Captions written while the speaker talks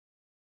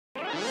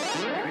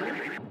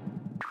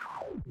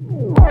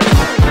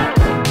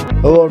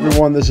Hello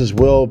everyone, this is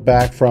Will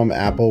back from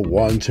Apple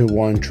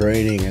One-to-One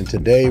Training, and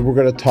today we're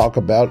going to talk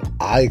about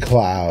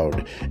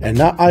iCloud, and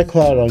not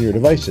iCloud on your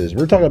devices.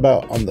 We're talking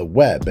about on the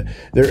web.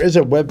 There is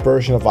a web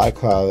version of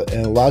iCloud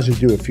and it allows you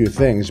to do a few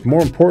things.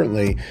 More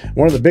importantly,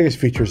 one of the biggest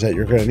features that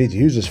you're going to need to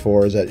use this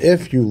for is that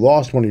if you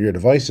lost one of your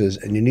devices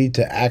and you need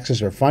to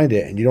access or find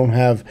it and you don't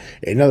have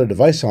another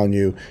device on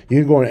you, you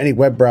can go on any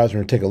web browser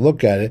and take a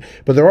look at it.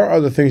 But there are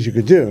other things you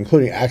could do,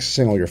 including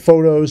accessing all your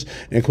photos,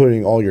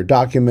 including all your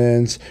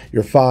documents,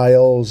 your files,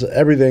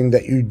 everything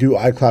that you do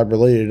iCloud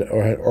related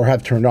or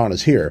have turned on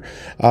is here.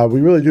 We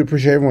really do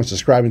appreciate everyone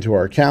subscribing to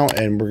our account,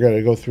 and we're going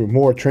to go through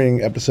more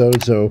training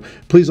episodes, so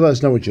please let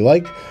us know what you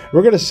like.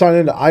 We're going to sign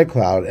into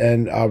iCloud,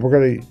 and we're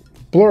going to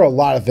blur a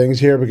lot of things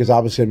here because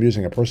obviously I'm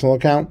using a personal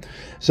account.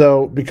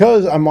 So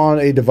because I'm on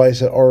a device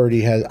that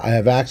I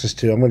have access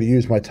to, I'm going to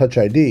use my Touch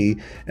ID,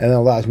 and that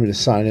allows me to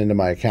sign into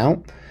my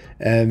account,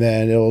 and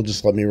then it'll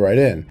just let me right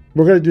in.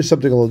 We're going to do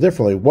something a little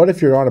differently. What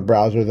if you're on a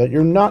browser that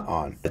you're not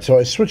on? So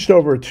I switched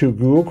over to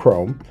Google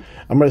Chrome.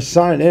 I'm going to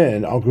sign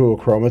in on Google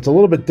Chrome. It's a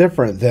little bit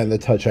different than the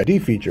Touch ID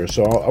feature.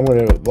 So I'm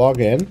going to log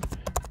in.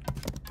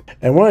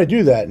 And when I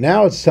do that,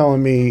 now it's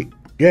telling me,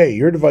 yay,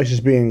 your device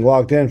is being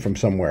logged in from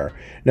somewhere.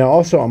 Now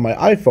also on my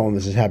iPhone,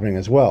 this is happening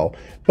as well.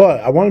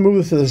 But I want to move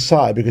this to the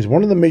side because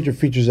one of the major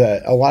features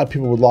that a lot of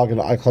people would log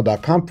into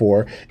iCloud.com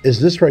for is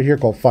this right here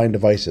called Find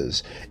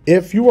Devices.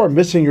 If you are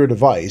missing your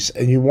device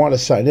and you want to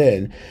sign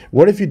in,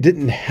 what if you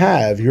didn't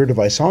have your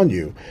device on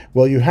you?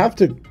 Well, you have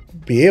to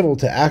be able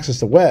to access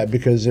the web,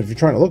 because if you're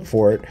trying to look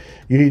for it,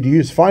 you need to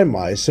use Find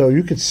My. So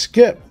you could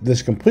skip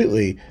this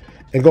completely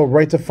and go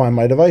right to Find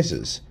My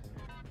Devices.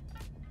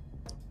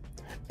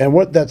 And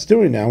what that's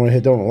doing now, I'm going to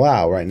hit don't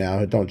allow right now,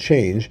 hit don't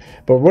change.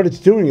 But what it's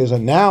doing is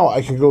now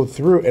I can go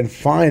through and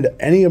find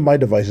any of my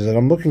devices that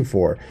I'm looking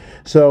for.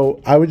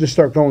 So I would just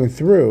start going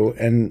through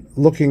and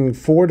looking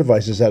for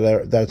devices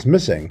that's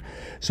missing.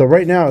 So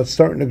right now it's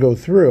starting to go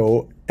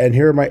through, and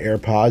here are my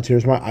AirPods,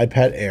 here's my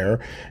iPad Air.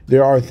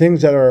 There are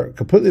things that are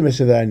completely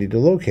missing that I need to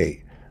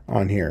locate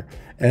on here.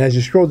 And as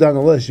you scroll down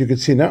the list, you can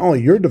see not only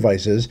your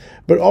devices,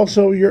 but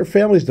also your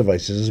family's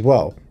devices as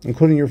well,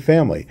 including your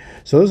family.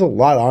 So there's a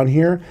lot on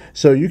here.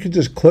 So you can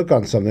just click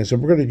on something. So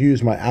we're going to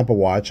use my Apple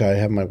Watch. I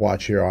have my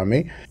watch here on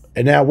me.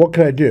 And now what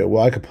can I do?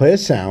 Well, I could play a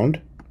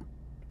sound,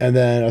 and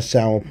then a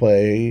sound will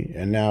play.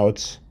 And now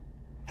it's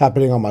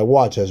happening on my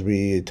watch as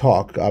we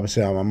talk.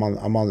 Obviously, I'm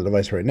on the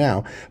device right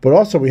now. But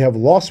also we have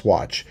Lost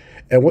Watch.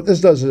 And what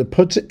this does is it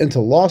puts it into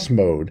lost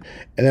mode.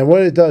 And then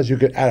what it does, you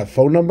can add a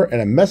phone number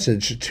and a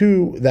message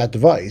to that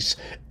device.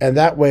 And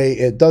that way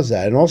it does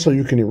that. And also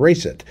you can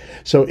erase it.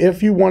 So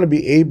if you want to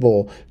be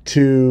able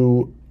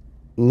to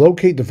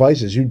locate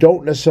devices, you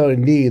don't necessarily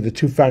need the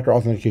two-factor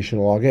authentication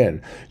to log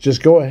in.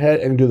 Just go ahead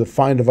and do the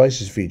Find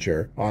Devices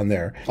feature on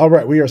there. All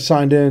right, we are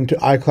signed in to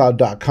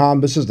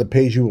iCloud.com. This is the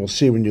page you will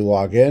see when you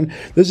log in.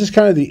 This is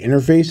kind of the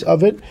interface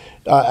of it.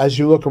 As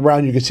you look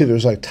around, you can see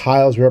there's like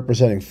tiles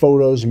representing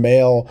photos,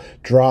 mail,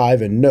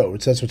 drive, and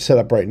notes. That's what's set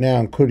up right now,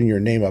 including your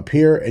name up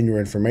here and your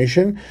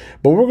information.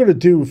 But what we're going to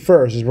do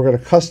first is we're going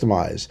to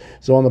customize.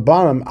 So on the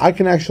bottom, I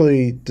can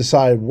actually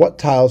decide what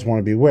tiles want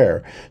to be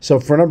where. So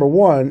for number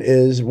one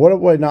is, what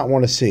do I not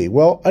want to see?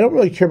 Well, I don't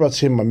really care about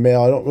seeing my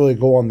mail. I don't really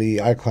go on the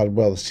iCloud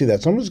well to see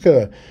that. So I'm just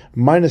going to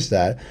minus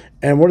that.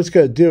 And what it's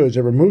going to do is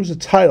it removes the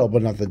title,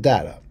 but not the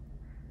data.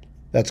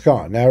 That's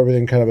gone. Now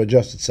everything kind of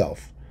adjusts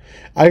itself.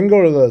 I can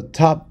go to the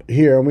top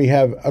here, and we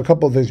have a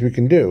couple of things we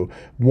can do.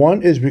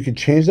 One is we could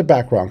change the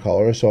background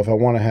color. So if I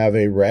want to have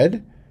a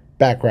red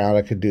background,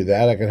 I could do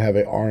that. I could have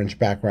an orange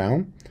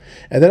background.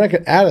 And then I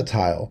could add a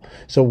tile.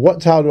 So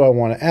what tile do I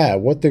want to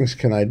add? What things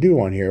can I do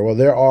on here? Well,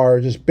 there are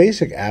just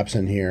basic apps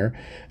in here,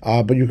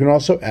 but you can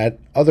also add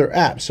other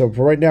apps. So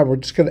for right now, we're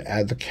just going to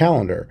add the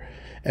calendar.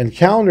 And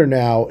calendar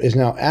now is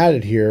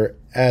added here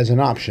as an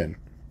option.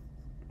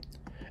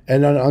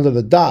 And then under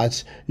the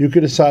dots, you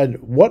could decide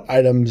what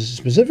items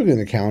specifically in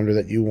the calendar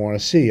that you want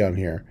to see on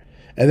here.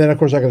 And then, of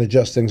course, I can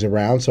adjust things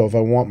around. So if I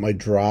want my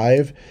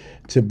drive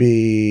to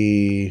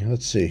be,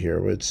 let's see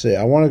here. Let's see.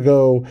 I want to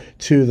go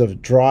to the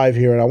drive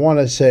here, and I want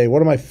to say,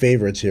 what are my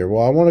favorites here?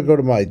 Well, I want to go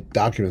to my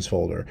documents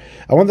folder.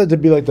 I want that to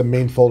be like the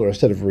main folder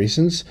instead of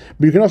recents.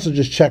 But you can also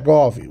just check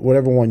off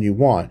whatever one you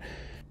want.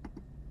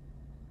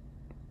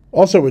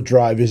 Also with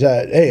Drive is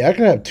that, hey, I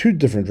can have two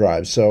different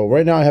drives. So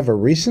right now I have a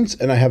Recents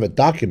and I have a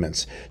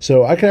Documents.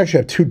 So I can actually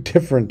have two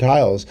different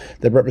tiles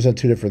that represent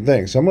two different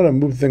things. So I'm going to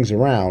move things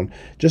around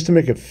just to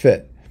make it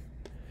fit.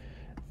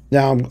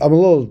 Now I'm a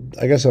little,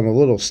 I guess I'm a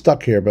little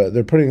stuck here, but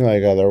they're putting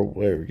like other,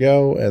 there we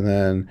go, and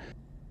then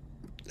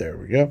there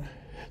we go.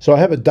 So I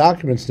have a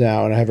Documents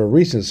now and I have a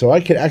Recents. So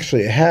I could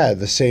actually have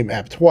the same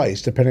app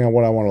twice depending on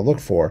what I want to look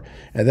for.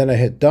 And then I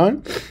hit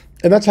Done,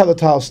 and that's how the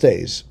tile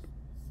stays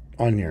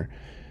on here.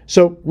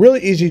 So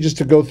really easy just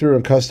to go through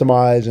and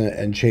customize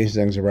and change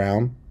things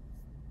around.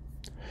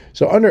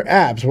 So under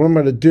apps, what I'm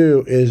going to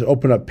do is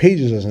open up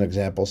Pages as an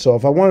example. So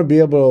if I want to be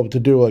able to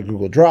do like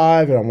Google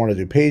Drive and I want to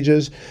do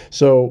Pages,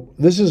 so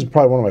this is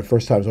probably one of my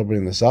first times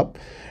opening this up.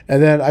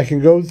 And then I can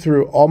go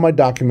through all my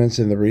documents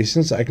in the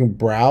recents. I can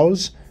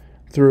browse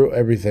through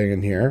everything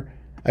in here.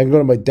 I can go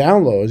to my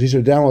downloads. These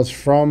are downloads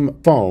from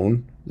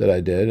phone that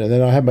I did. And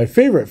then I have my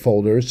favorite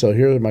folders. So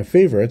here are my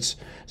favorites.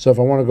 So if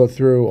I want to go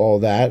through all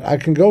that, I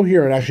can go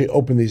here and actually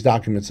open these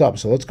documents up.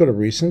 So let's go to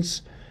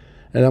recents.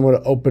 And I'm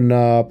going to open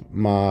up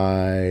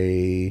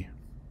my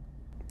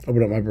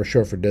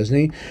brochure for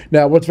Disney.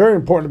 Now, what's very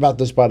important about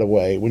this, by the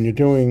way, when you're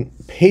doing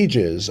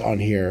Pages on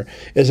here,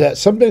 is that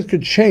some things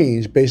could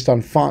change based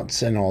on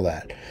fonts and all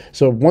that.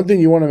 So one thing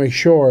you want to make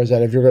sure is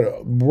that if you're going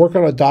to work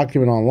on a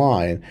document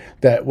online,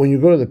 that when you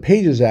go to the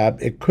Pages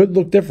app, it could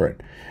look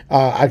different.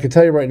 I can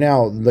tell you right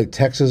now, like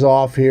text is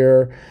off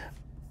here.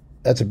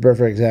 That's a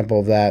perfect example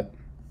of that.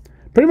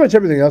 Pretty much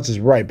everything else is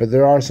right, but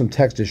there are some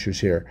text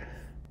issues here.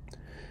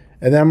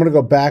 And then I'm going to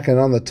go back, and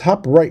on the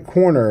top right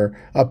corner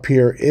up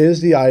here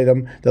is the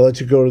item that lets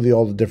you go to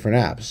all the different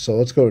apps. So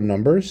let's go to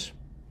Numbers.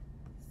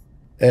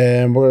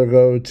 And we're going to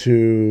go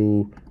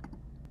to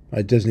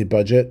my Disney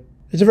budget.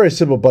 It's a very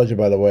simple budget,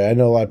 by the way. I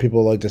know a lot of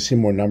people like to see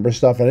more number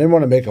stuff. I didn't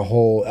want to make a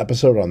whole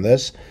episode on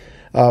this.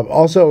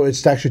 Also,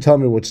 it's actually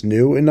telling me what's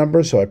new in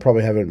Numbers, so I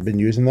probably haven't been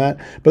using that.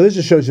 But this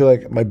just shows you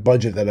like my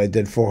budget that I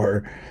did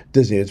for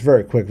Disney. It's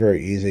very quick,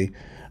 very easy.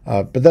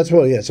 But that's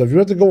really it. So if you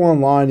want to go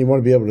online, you want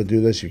to be able to do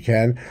this, you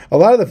can. A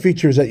lot of the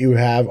features that you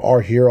have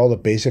are here. All the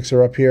basics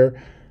are up here.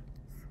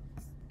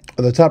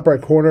 On the top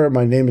right corner,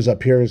 my name is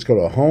up here. Let's go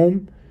to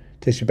Home.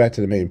 Takes you back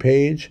to the main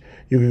page.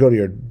 You can go to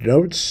your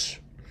notes.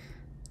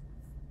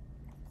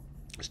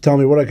 It's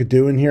telling me what I could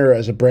do in here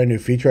as a brand new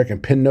feature. I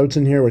can pin notes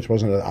in here, which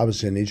wasn't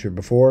obviously an feature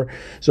before.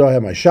 So I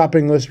have my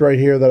shopping list right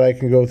here that I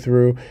can go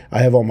through.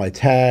 I have all my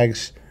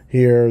tags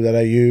here that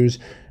I use.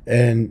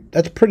 And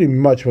that's pretty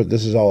much what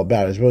this is all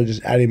about. It's really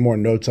just adding more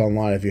notes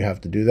online if you have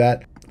to do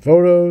that.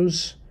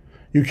 Photos.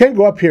 You can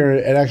go up here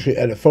and actually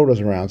edit photos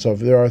around. So if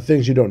there are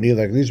things you don't need,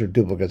 like these are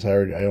duplicates, I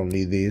don't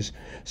need these.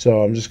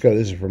 So I'm just going to,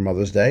 this is for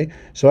Mother's Day.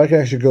 So I can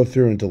actually go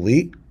through and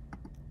delete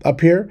up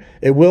here.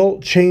 It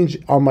will change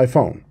on my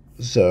phone.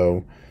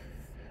 So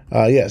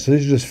yeah, so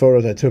these are just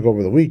photos I took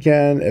over the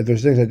weekend. If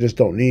there's things I just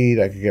don't need,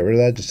 I could get rid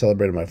of that. Just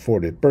celebrated my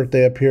 40th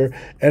birthday up here.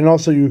 And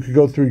also you could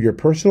go through your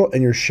personal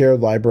and your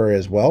shared library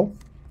as well.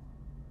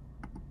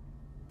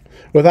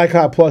 With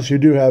iCloud Plus, you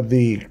do have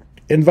the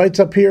invites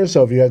up here.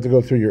 So if you have to go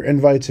through your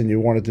invites and you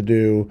wanted to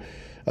do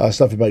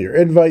stuff about your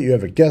invite, you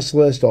have a guest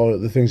list, all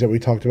of the things that we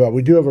talked about.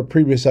 We do have a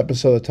previous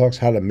episode that talks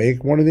how to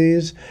make one of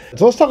these.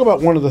 So let's talk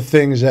about one of the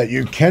things that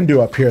you can do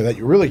up here that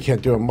you really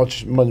can't do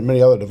on many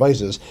other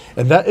devices,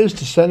 and that is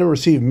to send and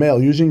receive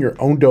mail using your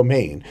own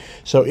domain.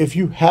 So if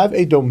you have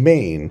a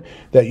domain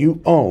that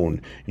you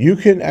own, you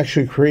can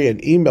actually create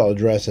an email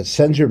address that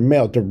sends your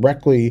mail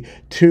directly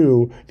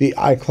to the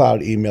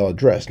iCloud email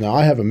address. Now,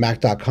 I have a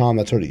Mac.com.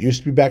 That's what it used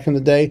to be back in the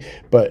day.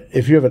 But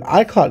if you have an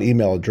iCloud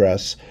email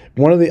address,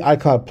 one of the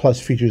iCloud Plus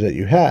features that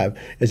you have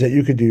is that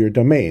you could do your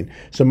domain.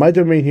 So my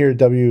domain here,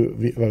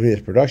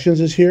 WVS Productions,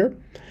 is here,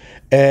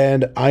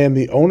 and I am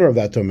the owner of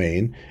that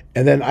domain.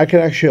 And then I can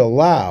actually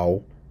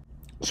allow,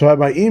 so I have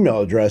my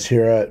email address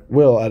here at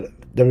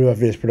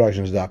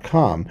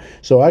will@wfvsproductions.com.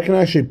 So I can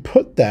actually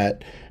put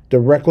that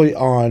directly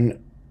on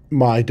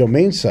my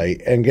domain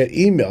site and get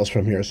emails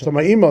from here. So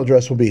my email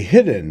address will be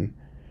hidden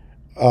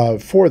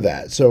for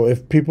that. So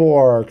if people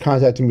are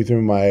contacting me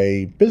through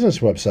my business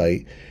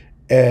website,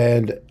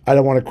 and I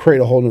don't want to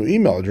create a whole new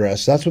email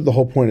address, that's what the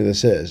whole point of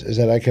this is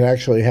that I can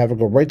actually have it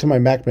go right to my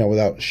Mac mail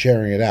without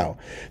sharing it out.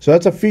 So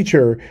that's a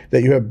feature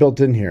that you have built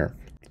in here.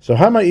 So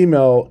how my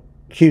email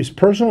keeps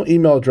personal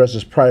email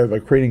addresses private by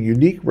creating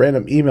unique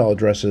random email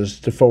addresses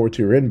to forward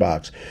to your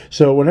inbox.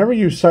 So whenever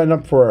you sign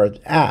up for an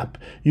app,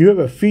 you have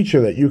a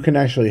feature that you can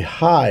actually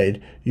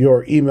hide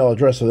your email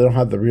address so they don't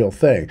have the real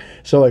thing.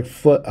 So like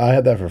I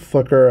had that for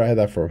Flickr, I had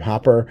that for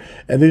Hopper,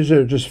 and these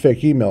are just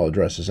fake email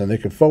addresses, and they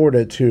can forward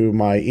it to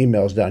my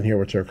emails down here,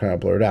 which are kind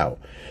of blurred out.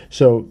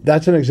 So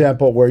that's an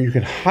example where you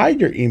can hide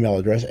your email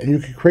address, and you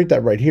can create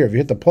that right here. If you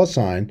hit the plus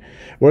sign,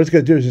 what it's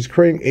going to do is it's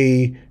creating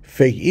a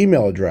fake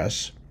email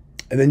address,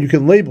 and then you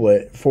can label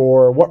it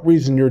for what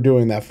reason you're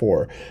doing that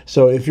for.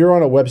 So if you're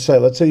on a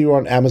website, let's say you're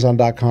on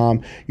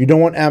Amazon.com, you don't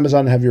want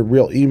Amazon to have your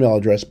real email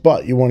address,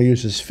 but you want to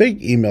use this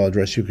fake email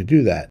address, you could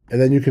do that. And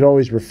then you could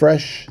always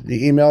refresh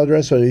the email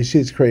address. So you see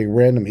it's creating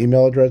random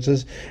email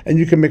addresses, and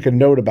you can make a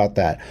note about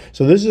that.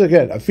 So this is,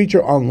 again, a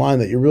feature online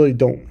that you really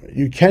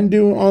you can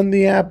do on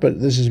the app, but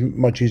this is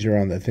much easier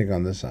on, I think,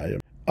 on this item.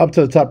 Up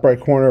to the top right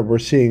corner, we're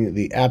seeing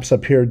the apps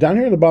up here. Down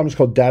here at the bottom is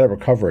called data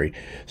recovery.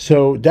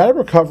 So data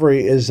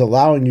recovery is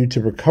allowing you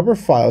to recover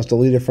files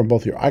deleted from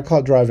both your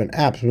iCloud Drive and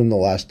apps within the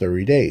last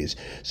 30 days.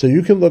 So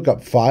you can look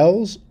up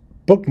files,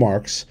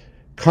 bookmarks,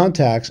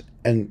 contacts,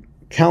 and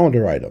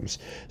calendar items.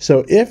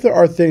 So if there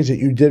are things that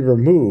you did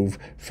remove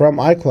from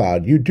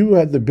iCloud, you do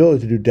have the ability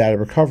to do data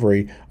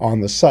recovery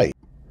on the site.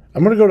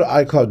 I'm going to go to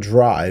iCloud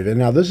Drive, and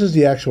now this is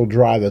the actual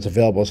drive that's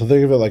available. So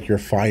think of it like your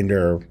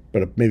Finder,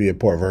 but maybe a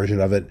poor version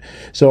of it.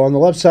 So on the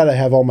left side, I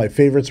have all my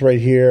favorites right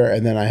here,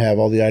 and then I have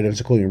all the items,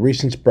 including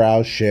recent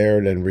browsed,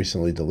 shared, and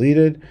recently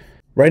deleted.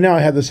 Right now, I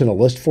have this in a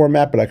list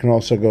format, but I can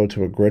also go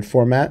to a grid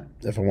format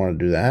if I want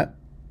to do that.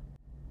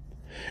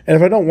 And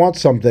if I don't want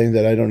something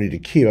that I don't need to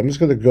keep, I'm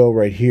just going to go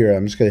right here.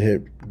 I'm just going to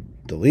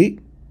hit delete,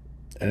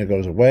 and it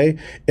goes away.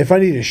 If I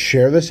need to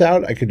share this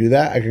out, I can do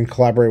that. I can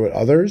collaborate with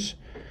others.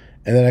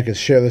 And then I can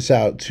share this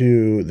out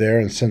to there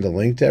and send a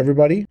link to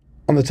everybody.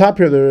 On the top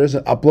here, there is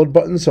an upload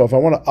button. So if I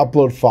want to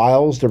upload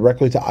files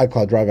directly to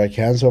iCloud Drive, I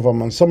can. So if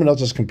I'm on someone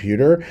else's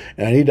computer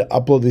and I need to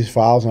upload these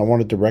files and I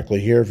want it directly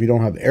here, if you don't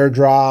have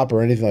AirDrop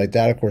or anything like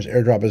that, of course,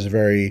 AirDrop is a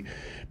very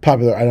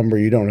popular item where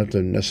you don't have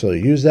to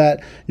necessarily use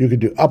that. You could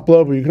do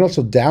upload, but you can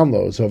also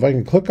download. So if I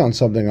can click on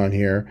something on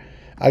here,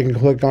 I can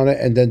click on it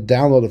and then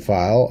download a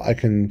file. I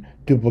can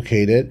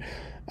duplicate it.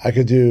 I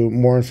could do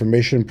more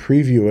information,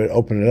 preview it,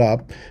 open it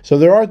up. So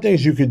there are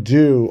things you could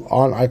do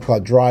on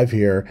iCloud Drive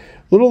here.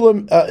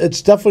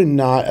 It's definitely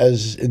not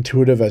as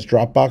intuitive as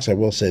Dropbox. I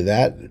will say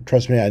that.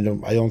 Trust me, I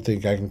don't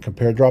think I can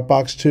compare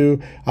Dropbox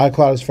to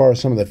iCloud as far as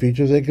some of the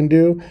features they can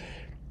do.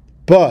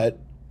 But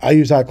I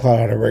use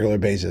iCloud on a regular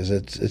basis.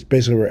 It's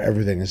basically where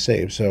everything is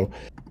saved. So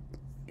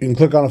you can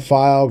click on a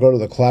file, go to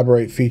the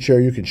collaborate feature.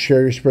 You can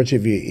share your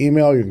spreadsheet via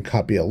email. You can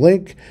copy a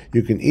link.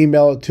 You can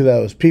email it to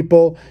those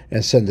people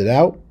and send it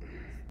out.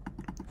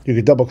 You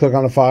can double click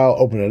on a file,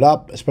 open it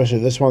up, especially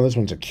this one. This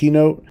one's a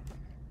Keynote.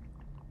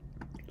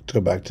 Let's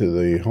go back to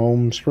the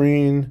home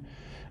screen.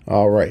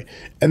 All right.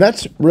 And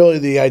that's really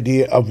the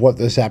idea of what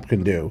this app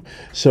can do.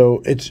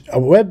 So it's a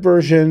web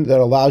version that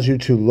allows you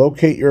to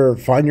locate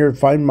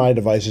find my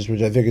devices,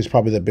 which I think is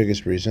probably the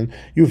biggest reason.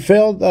 You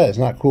failed? That is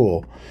not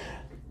cool.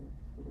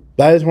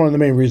 That is one of the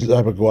main reasons I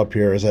would go up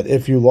here, is that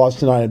if you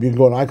lost an item, you can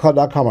go on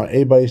iCloud.com on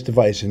anybody's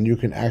device and you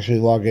can actually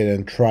log in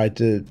and try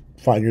to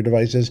find your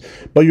devices,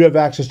 but you have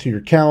access to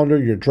your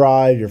calendar, your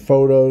drive, your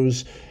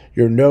photos,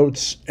 your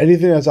notes.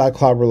 Anything that's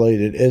iCloud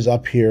related is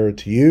up here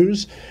to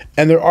use.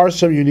 And there are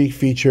some unique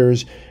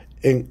features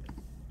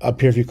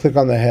up here. If you click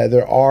on the head,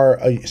 there are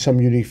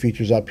some unique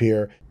features up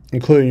here,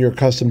 including your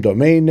custom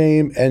domain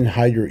name and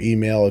hide your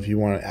email if you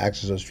want to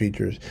access those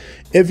features.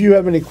 If you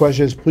have any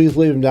questions, please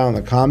leave them down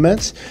in the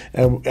comments.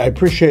 And I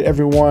appreciate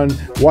everyone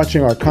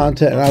watching our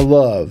content, and I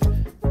love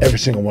every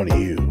single one of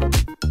you.